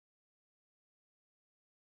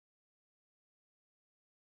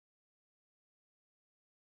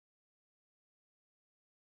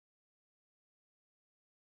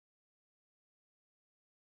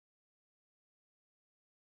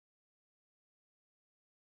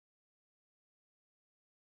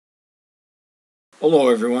Hello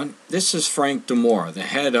everyone, this is Frank DeMora, the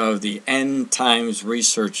head of the End Times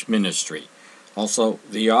Research Ministry, also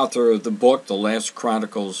the author of the book, The Last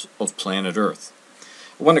Chronicles of Planet Earth.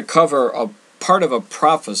 I want to cover a part of a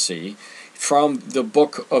prophecy from the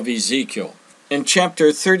book of Ezekiel. In chapter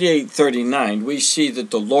 38-39, we see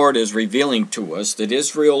that the Lord is revealing to us that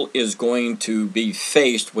Israel is going to be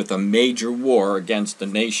faced with a major war against the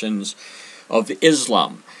nations of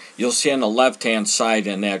Islam. You'll see on the left-hand side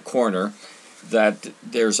in that corner that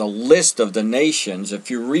there's a list of the nations.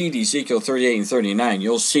 If you read Ezekiel 38 and 39,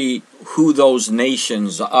 you'll see who those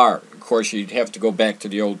nations are. Of course, you'd have to go back to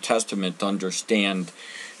the Old Testament to understand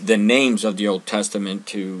the names of the Old Testament,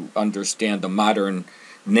 to understand the modern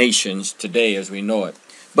nations today as we know it.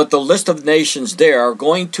 But the list of nations there are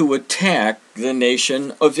going to attack the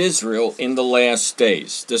nation of Israel in the last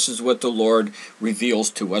days. This is what the Lord reveals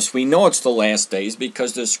to us. We know it's the last days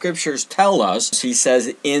because the scriptures tell us, he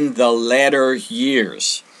says, in the latter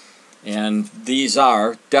years. And these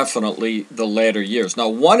are definitely the latter years. Now,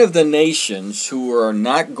 one of the nations who are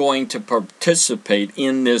not going to participate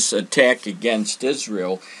in this attack against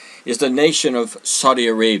Israel is the nation of Saudi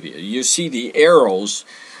Arabia. You see the arrows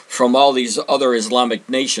from all these other Islamic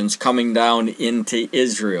nations coming down into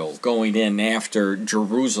Israel, going in after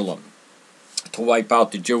Jerusalem to wipe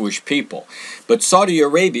out the Jewish people. But Saudi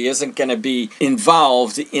Arabia isn't going to be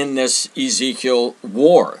involved in this Ezekiel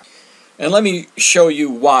war. And let me show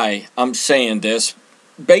you why I'm saying this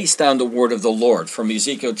based on the word of the Lord from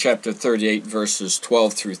Ezekiel chapter 38 verses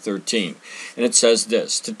 12 through 13. And it says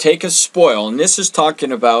this: to take a spoil, and this is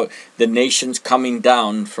talking about the nations coming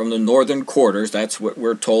down from the northern quarters, that's what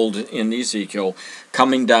we're told in Ezekiel,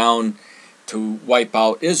 coming down to wipe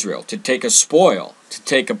out Israel, to take a spoil, to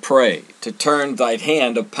take a prey, to turn thy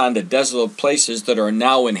hand upon the desolate places that are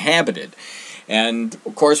now inhabited. And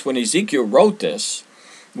of course, when Ezekiel wrote this,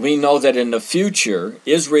 we know that in the future,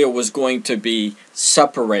 Israel was going to be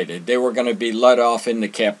separated. They were going to be led off into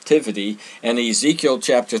captivity. And Ezekiel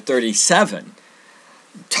chapter 37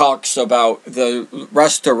 talks about the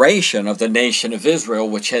restoration of the nation of Israel,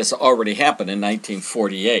 which has already happened in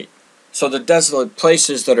 1948. So the desolate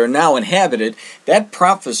places that are now inhabited, that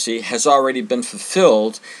prophecy has already been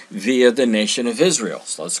fulfilled via the nation of Israel.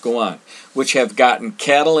 So let's go on. Which have gotten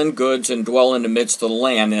cattle and goods and dwell in the midst of the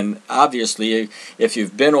land. And obviously, if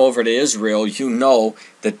you've been over to Israel, you know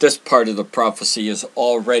that this part of the prophecy is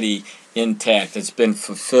already intact. It's been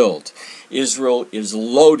fulfilled. Israel is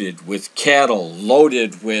loaded with cattle,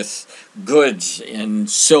 loaded with goods and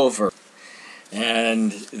silver,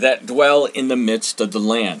 and that dwell in the midst of the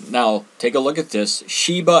land. Now, take a look at this.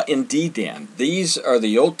 Sheba and Dedan. These are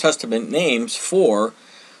the Old Testament names for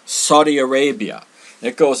Saudi Arabia.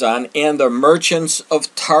 It goes on, and the merchants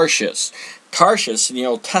of Tarshish. Tarshish in the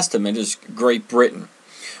Old Testament is Great Britain.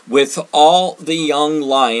 With all the young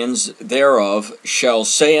lions thereof shall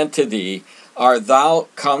say unto thee, art thou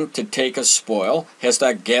come to take a spoil? Hast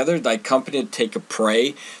thou gathered thy company to take a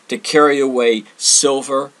prey, to carry away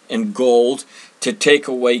silver and gold, to take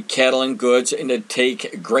away cattle and goods, and to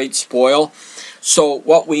take great spoil? So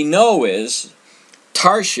what we know is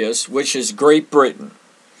Tarshish, which is Great Britain,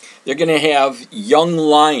 they're going to have young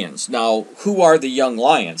lions. Now, who are the young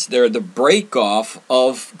lions? They're the break-off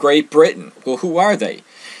of Great Britain. Well, who are they?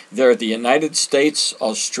 They're the United States,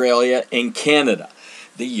 Australia, and Canada.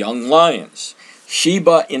 The young lions.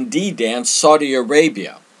 Sheba and Dedan, Saudi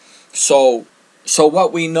Arabia. So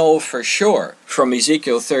what we know for sure from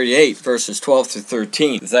Ezekiel 38 verses 12 through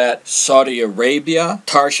 13, that Saudi Arabia,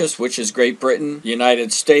 Tarshish, which is Great Britain,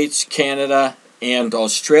 United States, Canada, and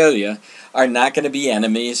Australia, are not going to be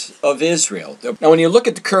enemies of Israel. Now, when you look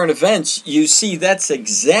at the current events, you see that's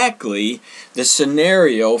exactly the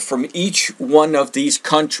scenario from each one of these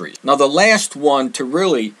countries. Now, the last one to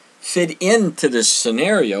really fit into this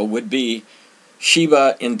scenario would be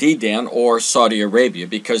Sheba and Dedan, or Saudi Arabia,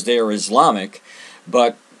 because they are Islamic.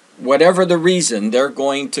 But whatever the reason, they're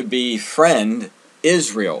going to befriend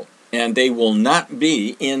Israel, and they will not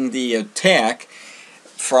be in the attack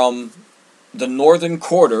from the northern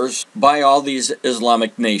quarters by all these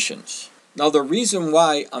Islamic nations. Now, the reason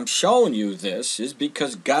why I'm showing you this is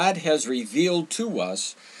because God has revealed to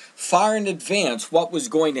us far in advance what was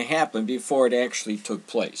going to happen before it actually took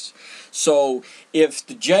place. So if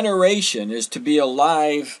the generation is to be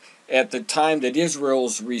alive at the time that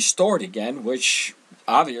Israel's restored again, which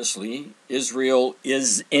obviously Israel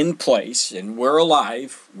is in place and we're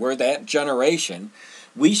alive, we're that generation,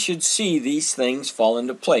 we should see these things fall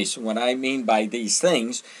into place. And what I mean by these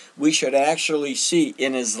things, we should actually see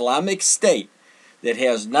an Islamic state that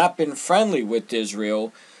has not been friendly with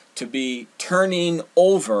Israel to be turning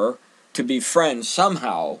over to befriend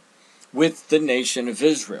somehow with the nation of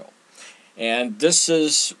Israel. And this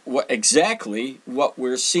is exactly what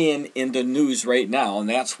we're seeing in the news right now, and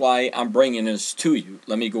that's why I'm bringing this to you.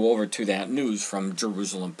 Let me go over to that news from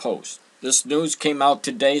Jerusalem Post. This news came out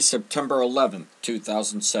today, September 11th,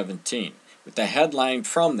 2017. With the headline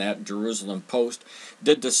from that Jerusalem Post,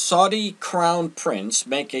 "Did the Saudi Crown Prince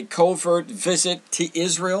make a covert visit to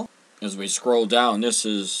Israel?" As we scroll down, this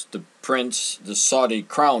is the prince, the Saudi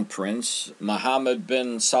Crown Prince, Mohammed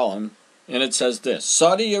bin Salman. And it says this: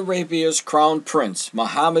 Saudi Arabia's Crown Prince,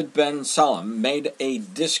 Mohammed bin Salman, made a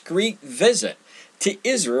discreet visit to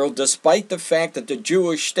Israel despite the fact that the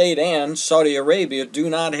Jewish state and Saudi Arabia do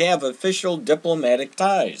not have official diplomatic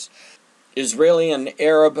ties. Israeli and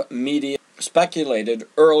Arab media speculated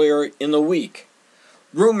earlier in the week.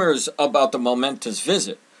 Rumors about the momentous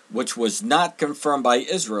visit, which was not confirmed by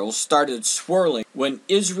Israel, started swirling when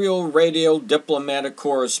Israel radio diplomatic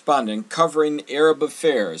correspondent covering Arab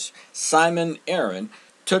affairs, Simon Aaron,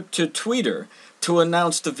 took to Twitter to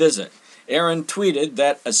announce the visit. Aaron tweeted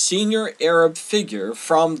that a senior Arab figure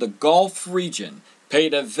from the Gulf region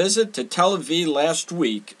paid a visit to Tel Aviv last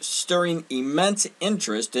week, stirring immense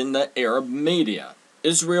interest in the Arab media.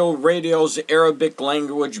 Israel Radio's Arabic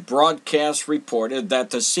language broadcast reported that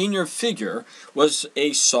the senior figure was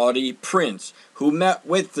a Saudi prince who met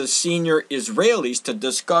with the senior Israelis to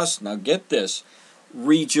discuss, now get this,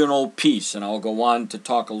 regional peace. And I'll go on to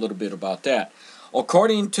talk a little bit about that.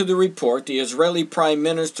 According to the report, the Israeli Prime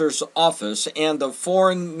Minister's office and the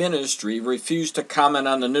Foreign Ministry refused to comment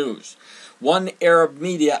on the news. One Arab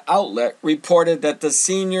media outlet reported that the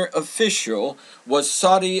senior official was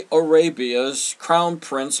Saudi Arabia's Crown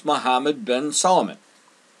Prince Mohammed bin Salman.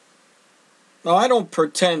 Now, I don't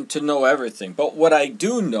pretend to know everything, but what I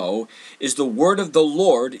do know is the word of the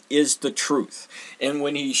Lord is the truth. And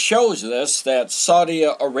when he shows us that Saudi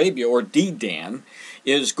Arabia, or Dedan,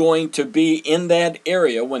 is going to be in that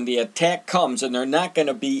area when the attack comes, and they're not going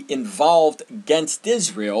to be involved against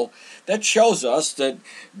Israel, that shows us that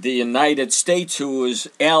the United States, who is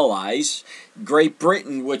allies, Great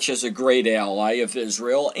Britain, which is a great ally of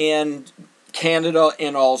Israel, and Canada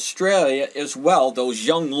and Australia as well, those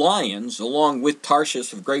young lions, along with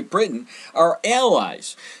Tarshish of Great Britain, are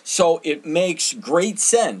allies. So it makes great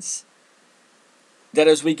sense that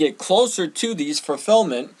as we get closer to these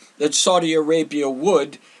fulfillment, that Saudi Arabia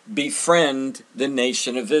would befriend the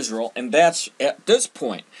nation of Israel. And that's, at this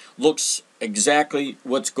point, looks exactly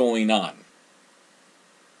what's going on.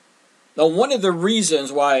 Now, one of the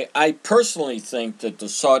reasons why I personally think that the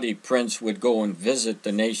Saudi prince would go and visit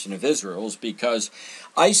the nation of Israel is because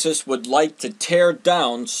ISIS would like to tear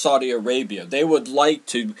down Saudi Arabia. They would like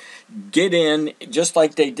to get in, just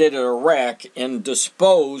like they did in Iraq, and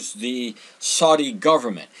dispose the Saudi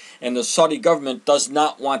government. And the Saudi government does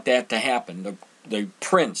not want that to happen. The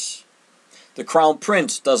prince, the crown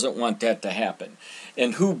prince, doesn't want that to happen.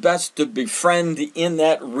 And who best to befriend in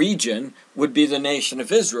that region would be the nation of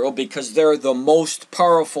Israel, because they're the most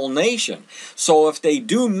powerful nation. So if they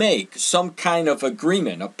do make some kind of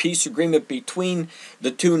agreement, a peace agreement between the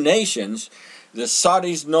two nations, the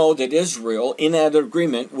Saudis know that Israel, in that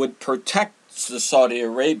agreement, would protect the Saudi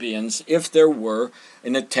Arabians if there were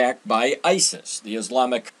an attack by ISIS, the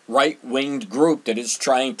Islamic right-winged group that is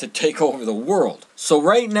trying to take over the world. So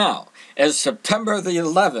right now, as September the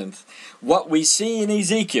 11th, what we see in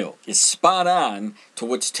Ezekiel is spot on to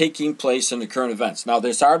what's taking place in the current events. Now,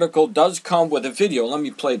 this article does come with a video. Let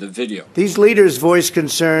me play the video. These leaders voice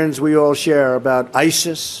concerns we all share about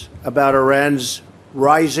ISIS, about Iran's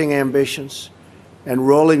rising ambitions and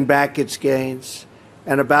rolling back its gains,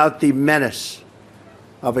 and about the menace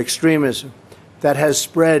of extremism that has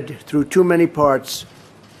spread through too many parts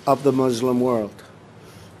of the Muslim world.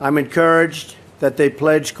 I'm encouraged that they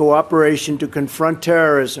pledge cooperation to confront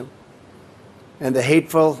terrorism and the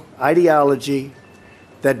hateful ideology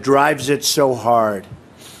that drives it so hard.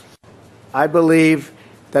 I believe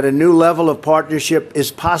that a new level of partnership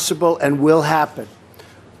is possible and will happen,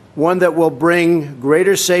 one that will bring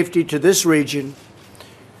greater safety to this region,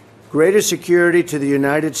 greater security to the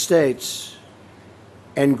United States,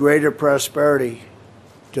 and greater prosperity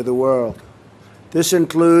to the world. This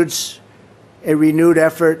includes a renewed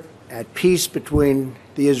effort at peace between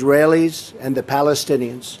the Israelis and the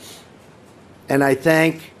Palestinians. And I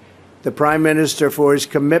thank the Prime Minister for his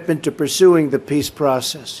commitment to pursuing the peace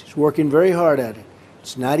process. He's working very hard at it.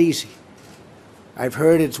 It's not easy. I've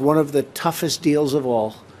heard it's one of the toughest deals of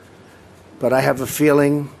all, but I have a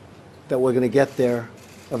feeling that we're going to get there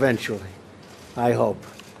eventually. I hope.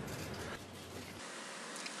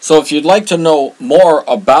 So if you'd like to know more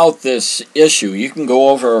about this issue, you can go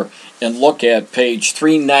over and look at page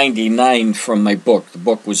 399 from my book. The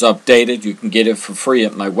book was updated. You can get it for free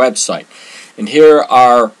at my website. And here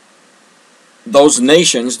are those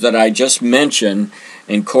nations that I just mentioned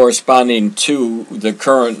and corresponding to the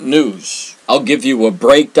current news. I'll give you a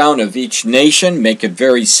breakdown of each nation, make it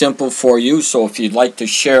very simple for you, so if you'd like to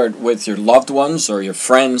share it with your loved ones or your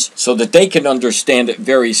friends so that they can understand it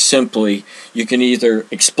very simply, you can either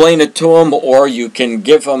explain it to them or you can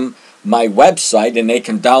give them my website and they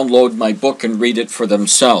can download my book and read it for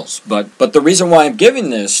themselves. But the reason why I'm giving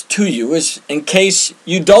this to you is in case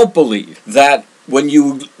you don't believe that when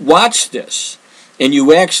you watch this and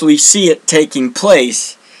you actually see it taking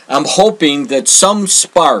place, I'm hoping that some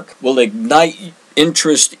spark will ignite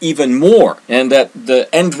interest even more, and that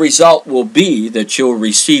the end result will be that you'll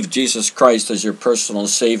receive Jesus Christ as your personal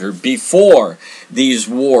Savior before these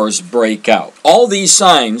wars break out. All these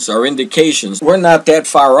signs are indications we're not that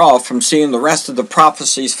far off from seeing the rest of the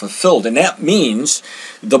prophecies fulfilled, and that means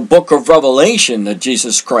the book of Revelation that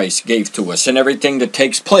Jesus Christ gave to us and everything that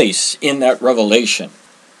takes place in that revelation.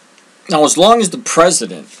 Now, as long as the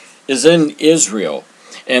president is in Israel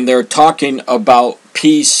and they're talking about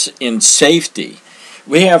peace and safety,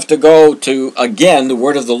 we have to go to, again, the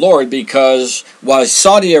word of the Lord, because while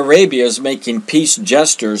Saudi Arabia is making peace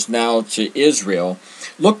gestures now to Israel,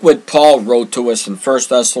 look what Paul wrote to us in 1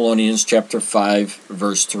 Thessalonians chapter 5,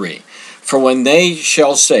 verse 3. For when they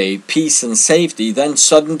shall say peace and safety, then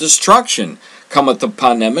sudden destruction cometh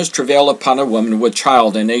upon them as travail upon a woman with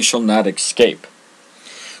child, and they shall not escape.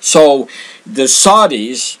 So the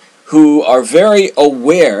Saudis, who are very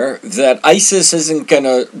aware that ISIS isn't going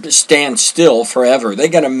to stand still forever, they're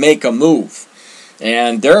going to make a move.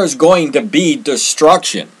 And there is going to be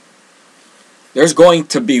destruction. There's going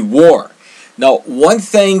to be war. Now, one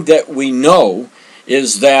thing that we know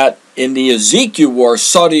is that in the Ezekiel war,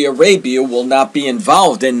 Saudi Arabia will not be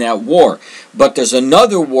involved in that war. But there's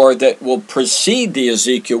another war that will precede the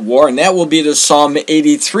Ezekiel war, and that will be the Psalm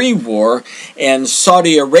 83 war, and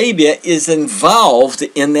Saudi Arabia is involved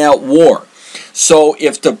in that war. So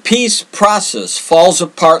if the peace process falls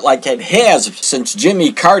apart like it has since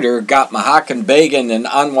Jimmy Carter got Mohammed Begin and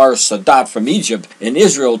Anwar Sadat from Egypt and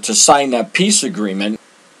Israel to sign that peace agreement,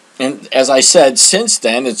 and as I said, since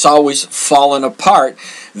then, it's always fallen apart,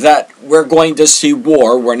 that we're going to see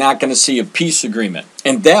war. We're not going to see a peace agreement.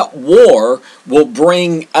 And that war will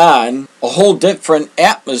bring on a whole different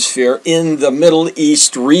atmosphere in the Middle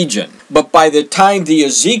East region. But by the time the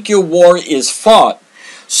Ezekiel war is fought,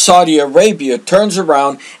 Saudi Arabia turns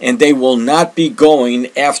around and they will not be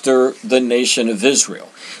going after the nation of Israel.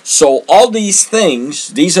 So all these things,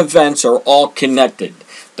 these events are all connected.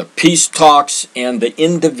 The peace talks and the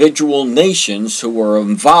individual nations who were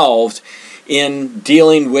involved in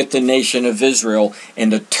dealing with the nation of Israel,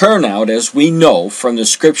 and the turnout, as we know from the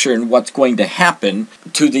scripture, and what's going to happen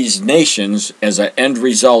to these nations as an end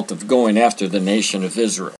result of going after the nation of Israel.